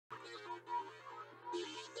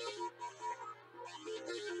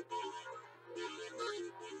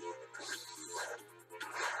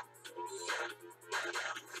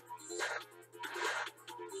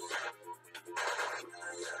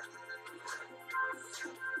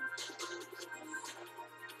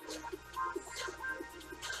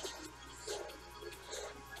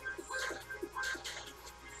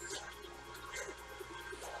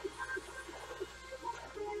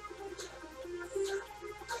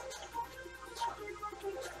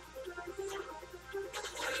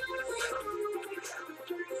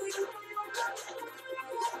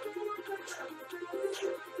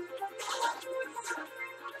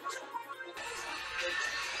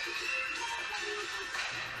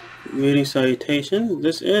Reading salutation.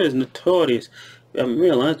 This is Notorious. You haven't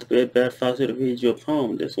realized the bad files to read your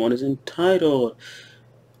poem. This one is entitled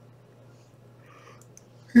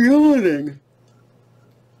Yawning.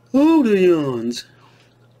 Oh, the yawns.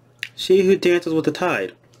 She who dances with the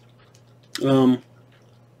tide. Um,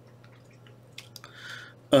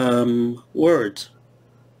 Words.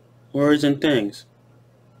 Words and things.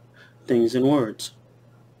 Things and words.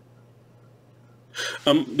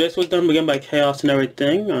 This was done again by Chaos and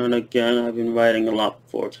everything, and again, I've been writing a lot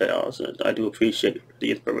for Chaos, and I do appreciate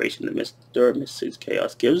the inspiration that Mr. and Mrs.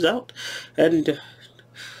 Chaos gives out, and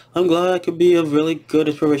I'm glad I could be of really good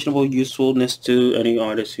inspirational usefulness to any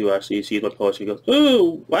artist who actually sees my poetry and goes,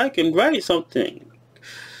 "Ooh, I can write something."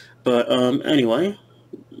 But anyway,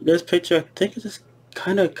 this picture I think is just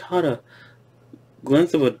kind of caught a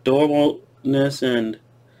glimpse of adorableness, and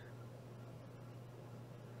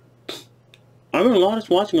I've been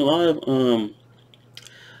watching a lot of oh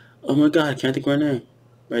my god, I can't think of her name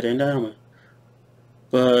right there in that.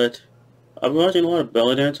 But I've been watching a lot of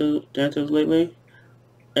belly dancers lately,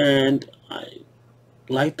 and I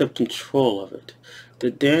like the control of it.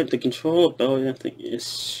 The control of belly dancing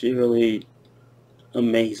is really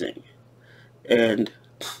amazing, and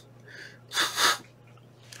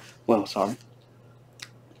well, sorry,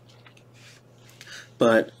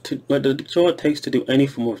 but the control it takes to do any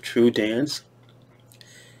form of true dance,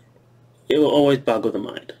 it will always boggle the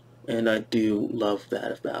mind, and I do love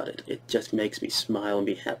that about it. It just makes me smile and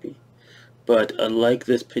be happy. But I like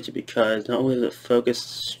this picture because not only does it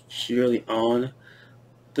focus surely on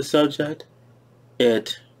the subject,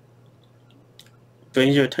 it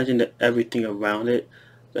brings your attention to everything around it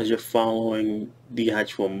as you're following the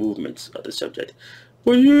actual movements of the subject.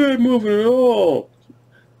 But you ain't moving at all.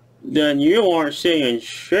 Then you aren't seeing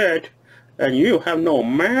shit, and you have no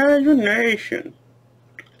imagination.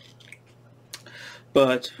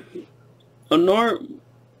 But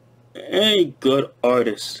any good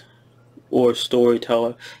artist or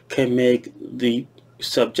storyteller can make the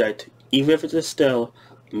subject, even if it's a still,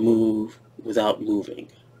 move without moving.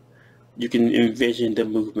 You can envision the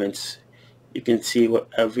movements. You can see what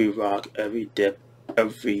every rock, every dip,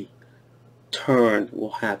 every turn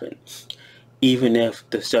will happen, even if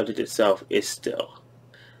the subject itself is still.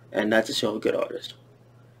 And that's a show of a good artist.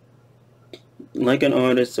 Like an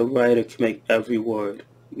artist, a writer can make every word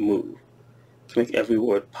move, can make every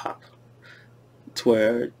word pop, to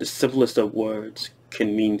where the simplest of words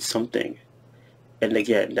can mean something. And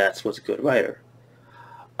again, that's what's a good writer.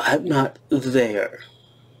 I'm not there.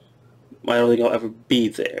 I don't think I'll ever be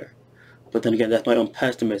there. But then again, that's my own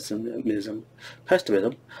pessimism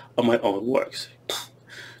of my own works.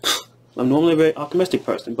 I'm normally a very optimistic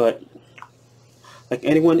person, but like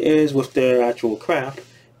anyone is with their actual craft,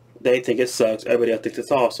 they think it sucks. Everybody else thinks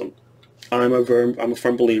it's awesome. I'm a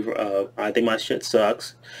firm believer of I think my shit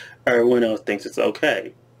sucks. Everyone else thinks it's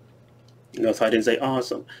okay. So I didn't say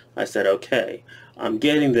awesome. I said okay. I'm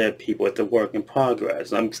getting there, people. It's a work in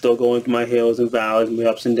progress. I'm still going through my hills and valleys, my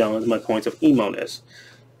ups and downs, my points of emo-ness.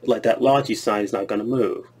 Like that Logi sign is not going to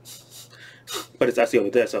move. But it's actually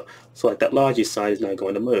over there, so like that Logi sign is not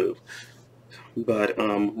going to move. But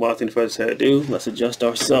without any further ado, let's adjust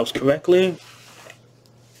ourselves correctly.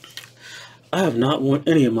 I have not worn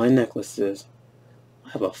any of my necklaces. I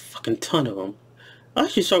have a fucking ton of them. I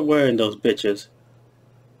should start wearing those bitches.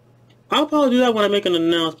 I'll probably do that when I make an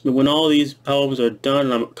announcement, when all these poems are done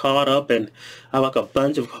and I'm caught up and I have like a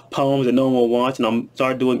bunch of poems that no one will watch, and I'm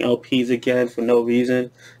start doing LPs again for no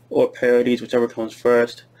reason, or parodies, whichever comes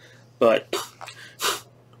first. But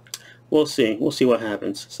we'll see. We'll see what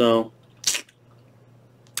happens. So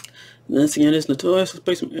once again, it's Notorious. Let's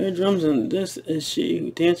play some air drums, and this is She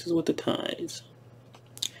Who Dances with the Tides.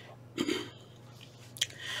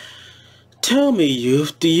 Tell me,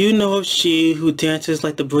 youth, do you know of she who dances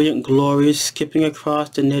like the brilliant glories, skipping across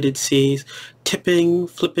the knitted seas, tipping,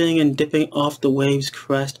 flipping, and dipping off the waves'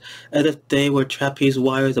 crest as if they were trapeze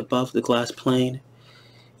wires above the glass plane?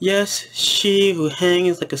 Yes, she who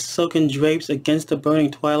hangs like a silken drapes against the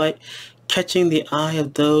burning twilight, catching the eye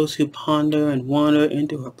of those who ponder and wander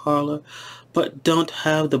into her parlor, but don't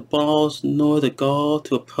have the balls nor the gall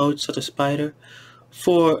to approach such a spider.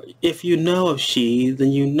 For if you know of she,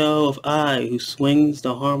 then you know of I, who swings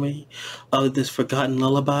the harmony of this forgotten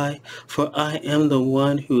lullaby. For I am the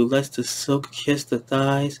one who lets the silk kiss the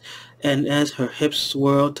thighs, and as her hips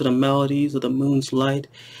swirl to the melodies of the moon's light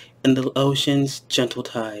and the ocean's gentle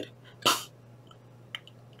tide.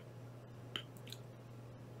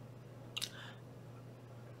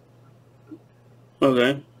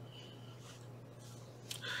 Okay.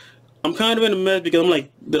 I'm kind of in a mess because I'm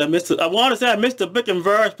like, did I miss it? I want to say I missed the freaking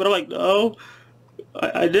verse, but I'm like, no.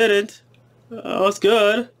 I didn't. I was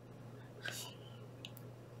good.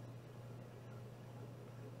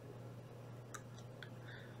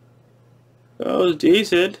 I was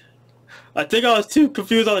decent. I think I was too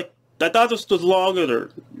confused. I thought this was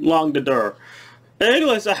longer.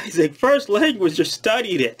 English, Isaac, first language, you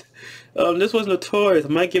studied it. This was notorious. I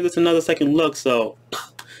might give this another second look, so.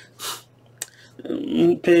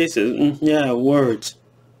 Paces, yeah, words.